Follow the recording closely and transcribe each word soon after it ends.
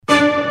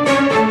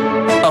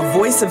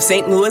Voice of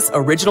St. Louis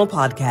original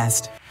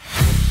podcast.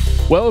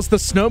 Well, as the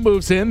snow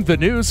moves in, the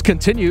news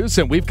continues,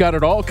 and we've got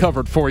it all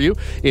covered for you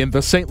in the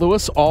St.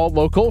 Louis All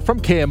Local from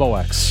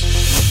KMOX.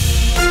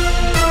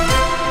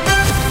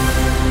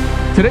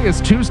 Today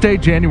is Tuesday,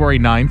 January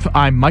 9th.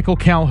 I'm Michael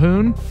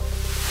Calhoun.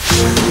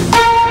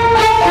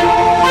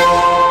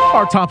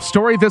 Our top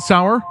story this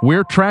hour,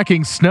 we're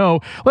tracking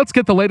snow. Let's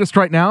get the latest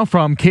right now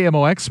from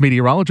KMOX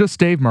meteorologist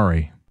Dave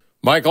Murray.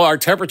 Michael, our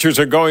temperatures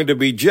are going to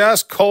be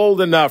just cold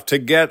enough to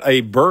get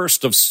a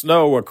burst of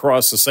snow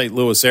across the St.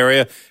 Louis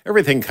area.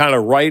 Everything kind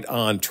of right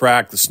on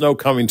track. The snow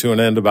coming to an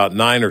end about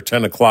 9 or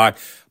 10 o'clock.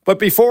 But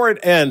before it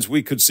ends,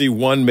 we could see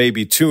 1,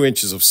 maybe 2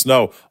 inches of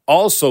snow.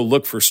 Also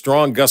look for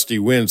strong gusty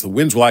winds. The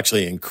winds will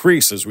actually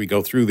increase as we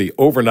go through the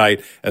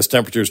overnight as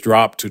temperatures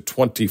drop to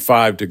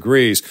 25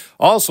 degrees.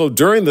 Also,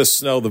 during the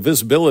snow, the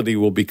visibility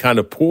will be kind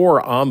of poor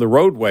on the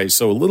roadway,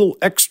 so a little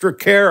extra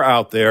care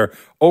out there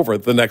over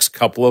the next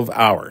couple of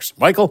hours.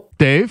 Michael?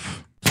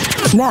 Dave?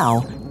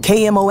 Now,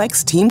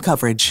 KMOX team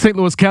coverage. St.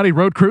 Louis County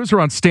road crews are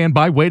on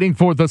standby waiting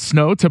for the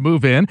snow to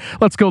move in.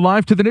 Let's go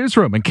live to the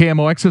newsroom, and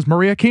KMOX's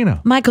Maria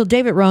Kina. Michael,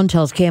 David Rohn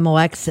tells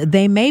KMOX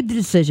they made the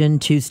decision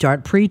to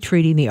start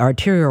pre-treating the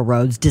arterial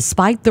roads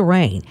despite the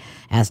rain.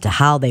 As to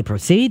how they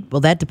proceed,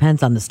 well, that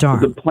depends on the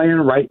storm. The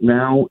plan right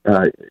now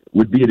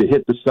would be to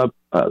hit the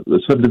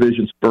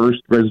subdivisions first,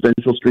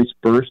 residential streets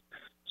first,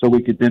 so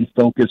we could then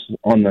focus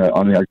on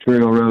the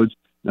arterial roads.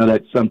 Now,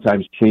 that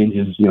sometimes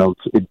changes,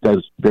 it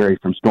does vary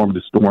from storm to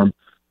storm,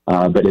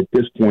 but at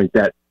this point,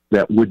 that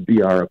would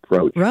be our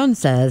approach. Rohn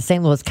says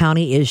St. Louis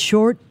County is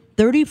short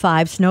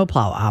 35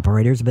 snowplow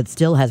operators, but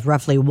still has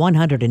roughly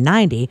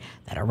 190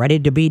 that are ready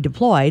to be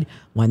deployed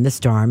when the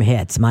storm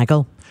hits.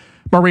 Michael?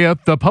 Maria,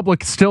 the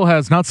public still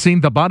has not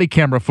seen the body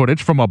camera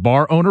footage from a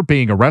bar owner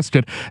being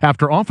arrested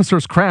after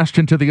officers crashed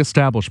into the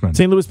establishment.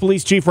 St. Louis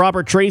Police Chief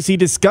Robert Tracy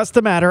discussed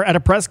the matter at a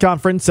press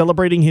conference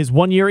celebrating his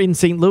 1 year in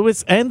St.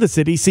 Louis and the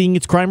city seeing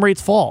its crime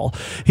rates fall.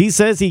 He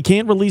says he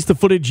can't release the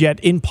footage yet,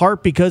 in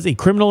part because a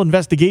criminal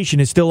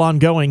investigation is still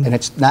ongoing. And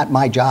it's not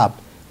my job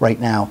right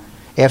now.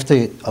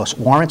 After a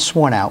warrant's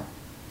sworn out,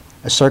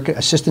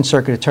 assistant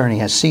circuit attorney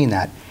has seen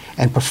that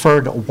and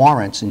preferred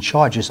warrants and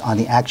charges on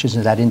the actions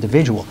of that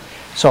individual.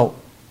 So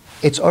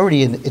it's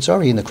already in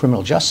the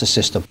criminal justice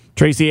system.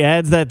 Tracy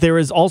adds that there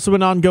is also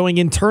an ongoing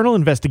internal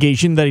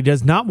investigation that he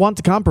does not want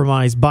to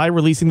compromise by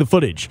releasing the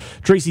footage.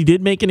 Tracy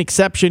did make an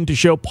exception to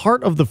show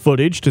part of the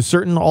footage to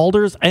certain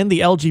alders and the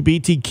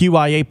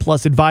LGBTQIA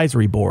plus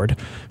advisory board.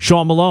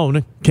 Sean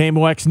Malone,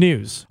 KMOX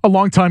News. A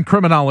longtime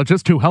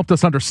criminologist who helped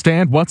us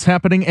understand what's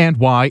happening and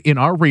why in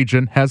our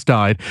region has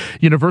died.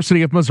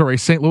 University of Missouri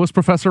St. Louis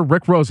professor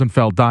Rick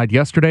Rosenfeld died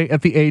yesterday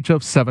at the age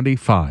of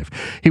 75.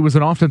 He was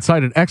an often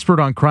cited expert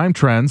on crime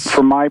trends.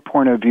 From my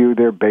point of view,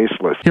 they're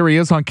baseless. Here he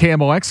is on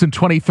KMOX in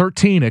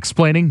 2013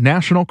 explaining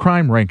national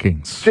crime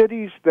rankings.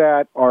 Cities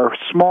that are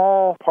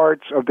small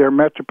parts of their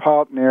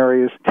metropolitan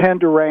areas tend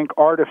to rank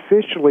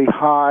artificially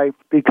high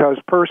because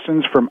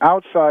persons from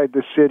outside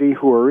the city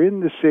who are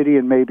in the city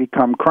and may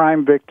become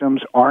crime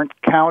victims aren't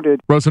counted.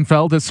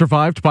 Rosenfeld is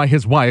survived by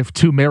his wife,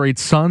 2 married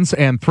sons,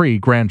 and 3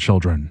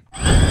 grandchildren.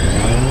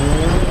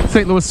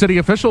 St. Louis city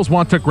officials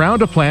want to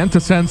ground a plan to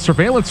send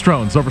surveillance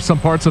drones over some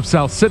parts of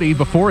South City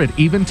before it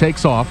even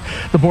takes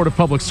off. The Board of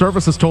Public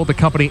Services told the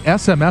company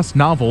SMS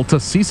Novel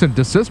to cease and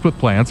desist with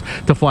plans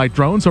to fly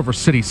drones over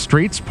city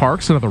streets,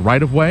 parks, and other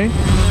right-of-way.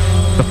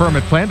 The firm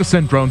had planned to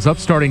send drones up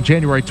starting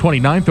January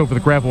 29th over the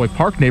Gravois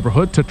Park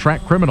neighborhood to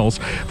track criminals.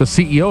 The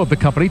CEO of the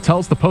company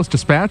tells the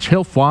Post-Dispatch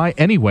he'll fly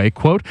anyway.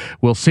 Quote,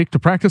 "We'll seek to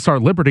practice our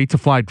liberty to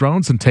fly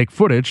drones and take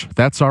footage.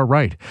 That's our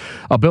right."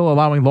 A bill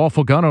allowing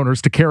lawful gun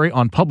owners to carry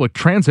on public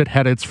transit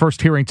had its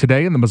first hearing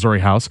today in the Missouri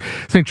House.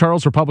 St.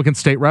 Charles Republican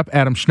State Rep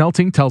Adam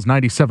Schnelting tells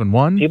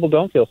 97.1. People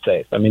don't feel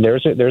safe. I mean,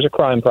 there's a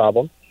crime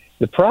problem.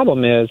 The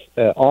problem is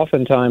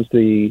oftentimes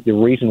the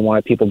reason why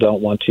people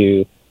don't want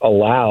to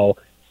allow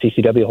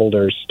CCW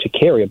holders to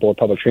carry aboard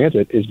public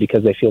transit is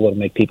because they feel it'll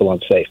make people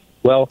unsafe.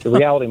 Well, the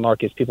reality,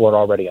 Mark, is people are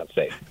already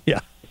unsafe. Yeah.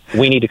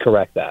 We need to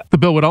correct that. The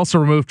bill would also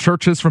remove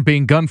churches from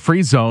being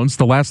gun-free zones.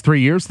 The last 3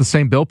 years, the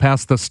same bill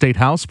passed the State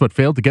House but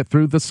failed to get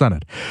through the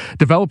Senate.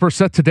 Developers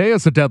set today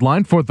as a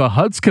deadline for the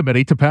HUD's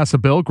committee to pass a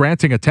bill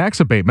granting a tax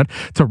abatement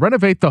to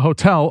renovate the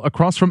hotel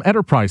across from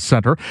Enterprise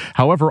Center.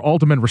 However,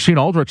 Alderman Rasheen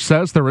Aldrich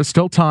says there is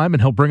still time,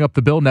 and he'll bring up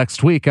the bill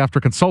next week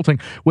after consulting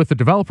with the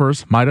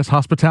developers, Midas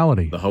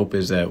Hospitality. The hope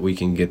is that we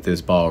can get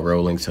this ball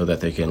rolling so that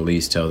they can at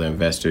least tell the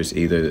investors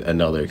either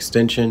another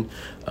extension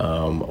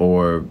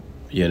or,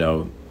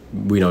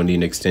 we don't need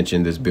an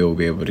extension. This bill will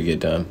be able to get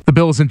done. The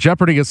bill is in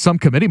jeopardy as some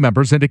committee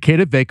members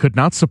indicated they could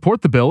not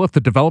support the bill if the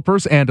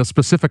developers and a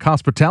specific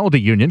hospitality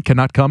union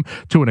cannot come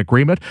to an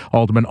agreement.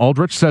 Alderman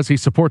Aldrich says he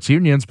supports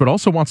unions but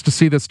also wants to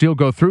see this deal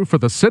go through for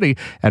the city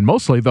and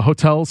mostly the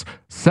hotel's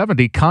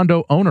 70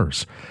 condo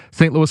owners.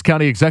 St. Louis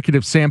County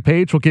Executive Sam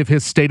Page will give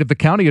his State of the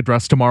County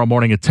address tomorrow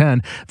morning at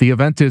 10. The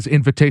event is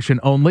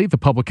invitation only. The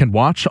public can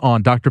watch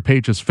on Dr.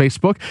 Page's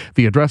Facebook.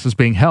 The address is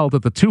being held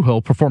at the Two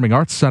Hill Performing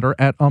Arts Center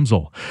at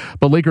Umsel.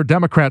 Beleaguered Lawmaker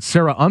Democrat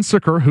Sarah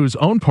Unsicker, whose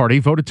own party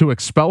voted to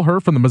expel her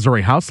from the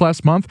Missouri House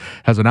last month,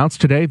 has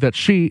announced today that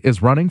she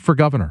is running for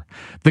governor.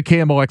 The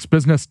KMOX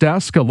Business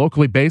Desk, a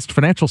locally based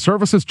financial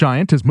services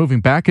giant, is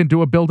moving back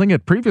into a building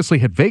it previously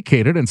had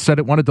vacated and said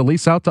it wanted to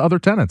lease out to other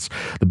tenants.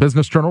 The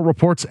Business Journal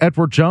reports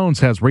Edward Jones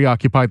has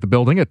reoccupied the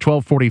building at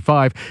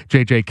 1245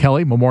 J.J.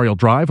 Kelly Memorial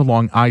Drive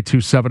along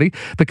I-270.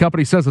 The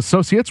company says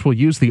associates will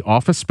use the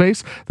office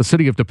space. The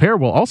city of Des Peres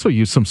will also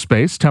use some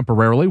space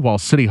temporarily while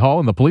City Hall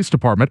and the police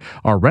department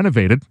are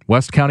renovated.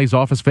 West County's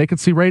office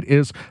vacancy rate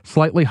is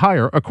slightly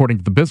higher, according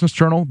to the Business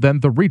Journal,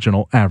 than the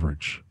regional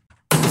average.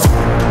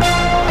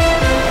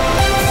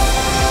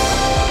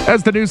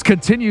 As the news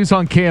continues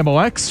on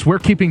KMOX, we're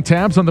keeping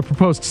tabs on the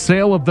proposed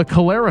sale of the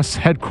Caleres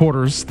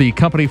headquarters, the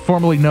company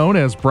formerly known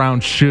as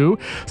Brown Shoe,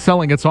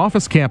 selling its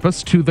office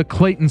campus to the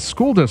Clayton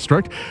School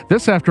District.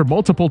 This after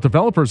multiple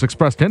developers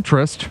expressed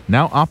interest.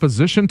 Now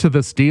opposition to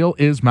this deal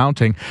is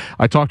mounting.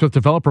 I talked with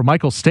developer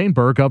Michael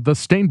Staenberg of the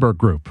Staenberg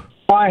Group.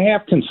 I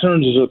have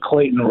concerns as a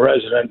Clayton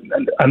resident,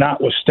 and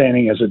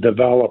notwithstanding as a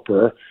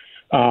developer,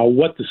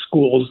 what the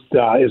school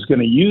is going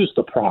to use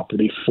the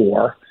property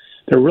for.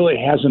 There really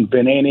hasn't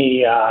been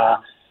any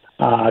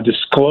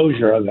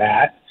disclosure of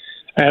that.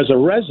 As a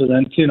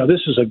resident,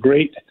 this is a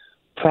great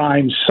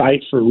prime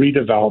site for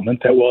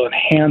redevelopment that will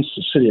enhance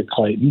the city of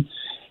Clayton.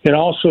 It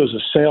also is a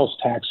sales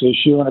tax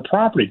issue and a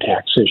property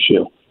tax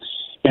issue.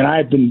 And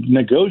I've been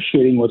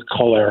negotiating with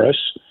Caleres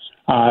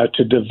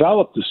to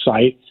develop the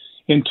site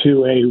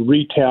into a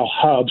retail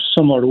hub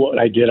similar to what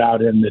I did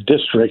out in the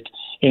district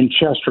in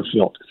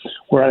Chesterfield,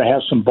 where I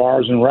have some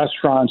bars and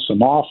restaurants,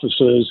 some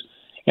offices,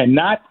 and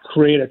not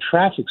create a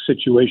traffic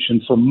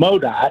situation for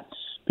MoDOT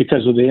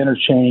because of the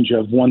interchange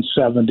of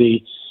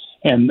 170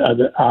 and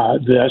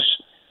this.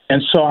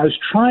 And so I was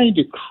trying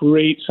to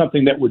create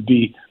something that would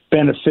be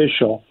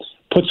beneficial,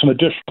 put some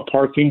additional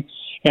parking.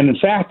 And in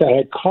fact, I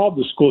had called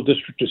the school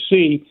district to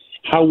see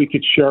how we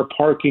could share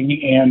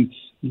parking and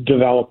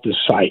develop the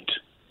site.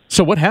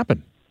 So what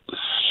happened?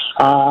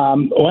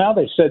 Well,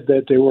 they said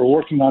that they were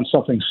working on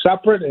something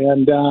separate,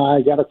 and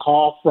I got a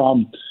call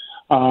from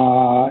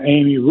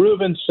Amy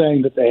Rubin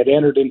saying that they had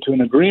entered into an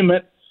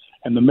agreement,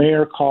 and the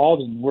mayor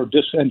called,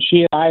 and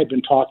she and I had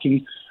been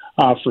talking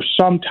for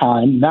some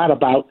time, not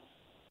about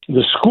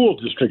the school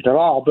district at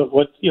all, but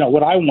what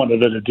I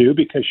wanted her to do,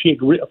 because she had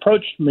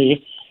approached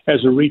me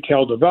as a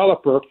retail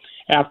developer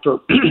after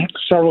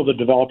several of the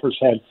developers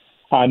had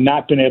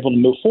not been able to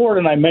move forward,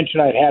 and I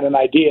mentioned I had an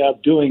idea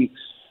of doing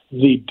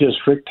the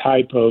district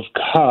type of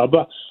hub,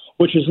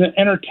 which is an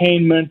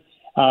entertainment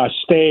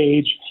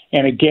stage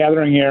and a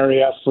gathering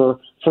area for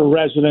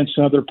residents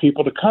and other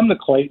people to come to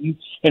Clayton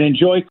and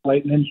enjoy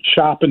Clayton and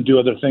shop and do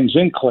other things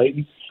in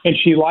Clayton. And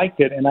she liked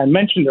it. And I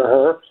mentioned to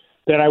her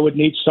that I would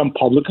need some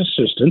public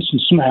assistance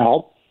and some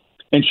help.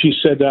 And she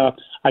said,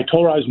 I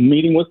told her I was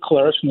meeting with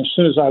Caleres, and as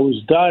soon as I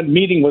was done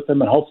meeting with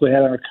them and hopefully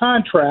had our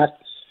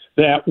contract,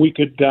 that we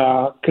could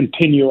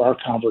continue our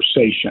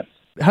conversation.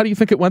 How do you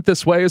think it went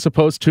this way as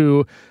opposed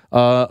to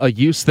a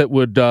use that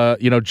would,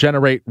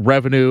 generate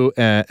revenue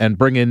and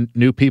bring in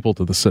new people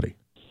to the city?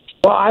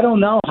 Well, I don't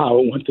know how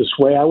it went this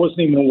way. I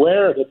wasn't even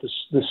aware that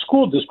the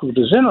school district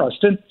was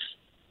interested.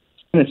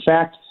 And in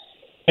fact,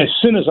 as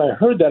soon as I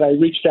heard that, I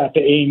reached out to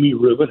Amy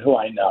Rubin, who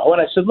I know,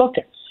 and I said, look,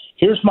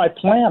 here's my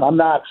plan. I'm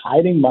not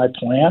hiding my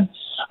plan.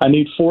 I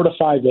need 4 to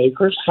 5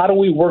 acres. How do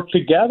we work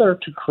together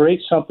to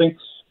create something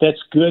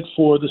that's good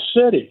for the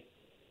city?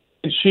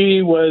 And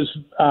she was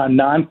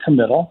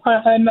non-committal,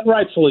 and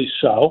rightfully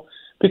so,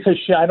 because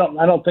I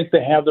don't think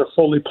they have their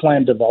fully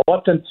planned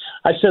developed. And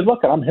I said, look,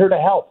 I'm here to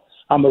help.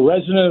 I'm a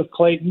resident of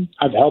Clayton.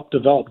 I've helped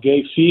develop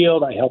Gay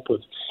Field. I helped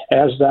with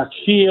Asdock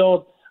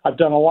Field. I've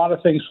done a lot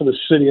of things for the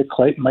city of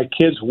Clayton. My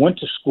kids went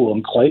to school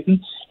in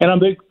Clayton, and I'm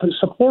a big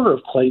supporter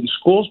of Clayton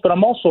schools, but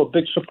I'm also a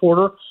big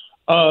supporter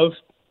of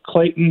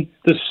Clayton,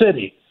 the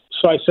city.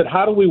 So I said,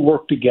 how do we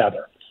work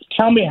together?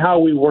 Tell me how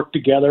we work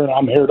together, and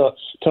I'm here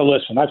to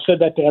listen. I've said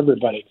that to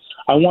everybody.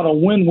 I want a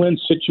win-win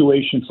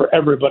situation for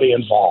everybody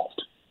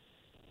involved.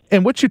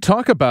 And what you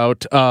talk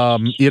about,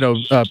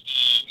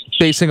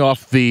 basing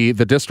off the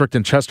district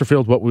in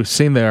Chesterfield, what we've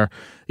seen there,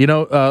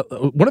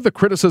 one of the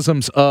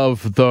criticisms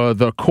of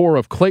the core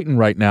of Clayton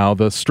right now,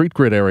 the street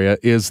grid area,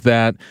 is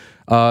that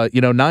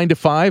 9 to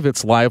 5,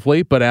 it's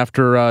lively, but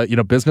after,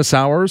 business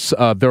hours,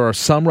 there are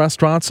some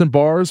restaurants and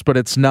bars, but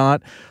it's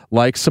not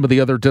like some of the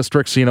other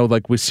districts,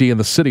 like we see in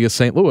the city of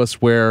St. Louis,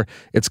 where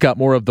it's got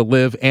more of the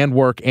live and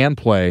work and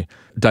play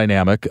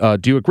dynamic.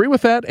 Do you agree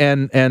with that?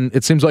 And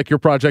it seems like your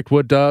project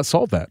would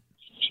solve that.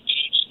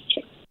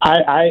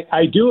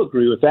 I do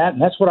agree with that,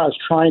 and that's what I was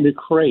trying to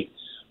create,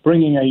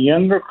 bringing a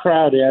younger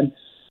crowd in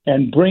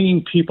and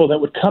bringing people that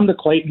would come to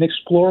Clayton,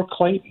 explore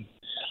Clayton.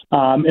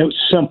 It was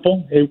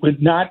simple. It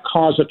would not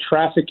cause a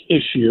traffic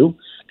issue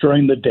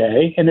during the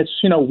day, and it's,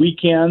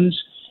 weekends,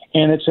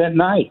 and it's at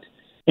night.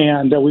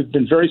 And we've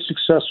been very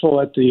successful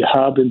at the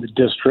hub in the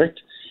district,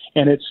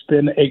 and it's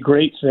been a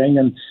great thing,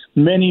 and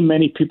many,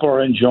 many people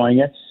are enjoying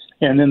it.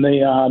 And in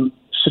the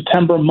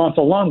September month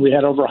alone, we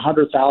had over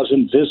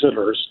 100,000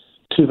 visitors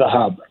to the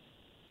hub.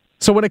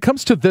 So when it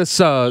comes to this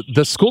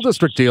school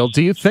district deal,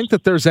 do you think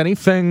that there's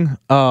anything?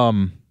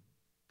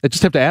 I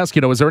just have to ask,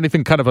 is there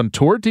anything kind of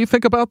untoward, do you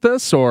think, about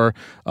this? Or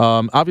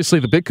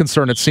obviously the big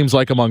concern, it seems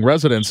like, among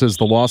residents is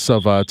the loss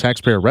of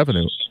taxpayer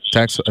revenue,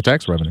 tax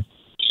revenue.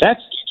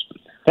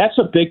 That's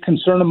a big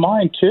concern of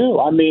mine, too.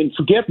 I mean,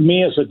 forget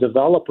me as a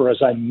developer,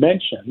 as I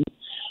mentioned.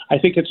 I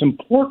think it's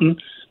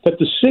important that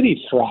the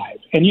city thrive.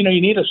 And, you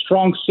need a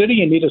strong city,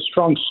 you need a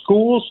strong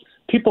schools.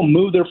 People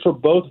move there for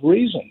both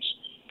reasons.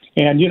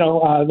 And, a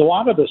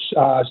lot of the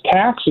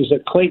taxes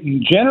that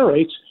Clayton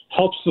generates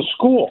helps the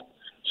school.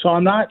 So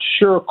I'm not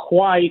sure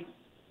quite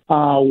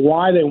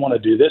why they want to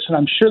do this, and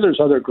I'm sure there's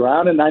other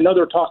ground. And I know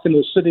they're talking to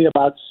the city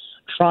about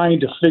trying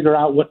to figure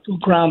out what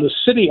ground the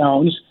city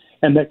owns,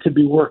 and that could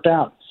be worked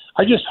out.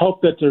 I just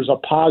hope that there's a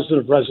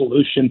positive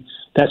resolution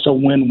that's a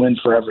win-win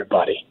for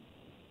everybody.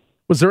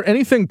 Was there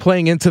anything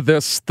playing into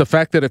this, the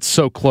fact that it's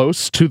so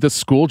close to the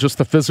school, just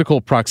the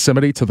physical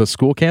proximity to the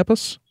school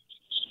campus?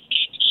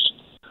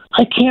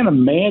 I can't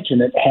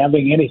imagine it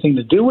having anything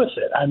to do with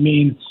it. I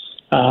mean,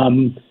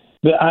 I'm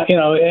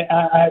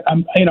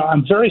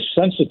very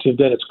sensitive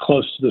that it's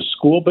close to the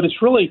school, but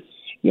it's really,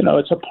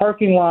 it's a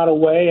parking lot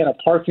away, and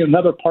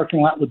another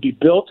parking lot would be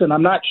built, and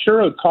I'm not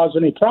sure it would cause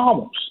any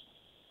problems.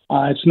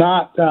 It's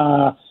not,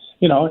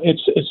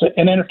 it's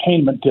an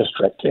entertainment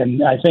district,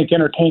 and I think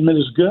entertainment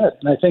is good,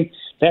 and I think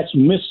that's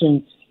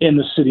missing in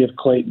the city of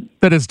Clayton.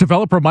 That is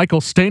developer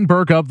Michael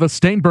Staenberg of the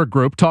Staenberg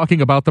Group talking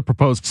about the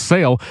proposed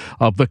sale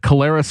of the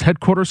Caleres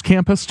headquarters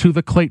campus to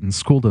the Clayton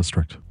School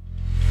District.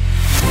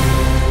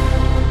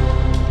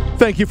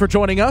 Thank you for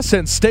joining us,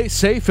 and stay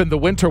safe in the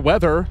winter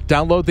weather.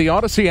 Download the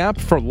Odyssey app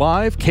for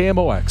live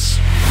KMOX.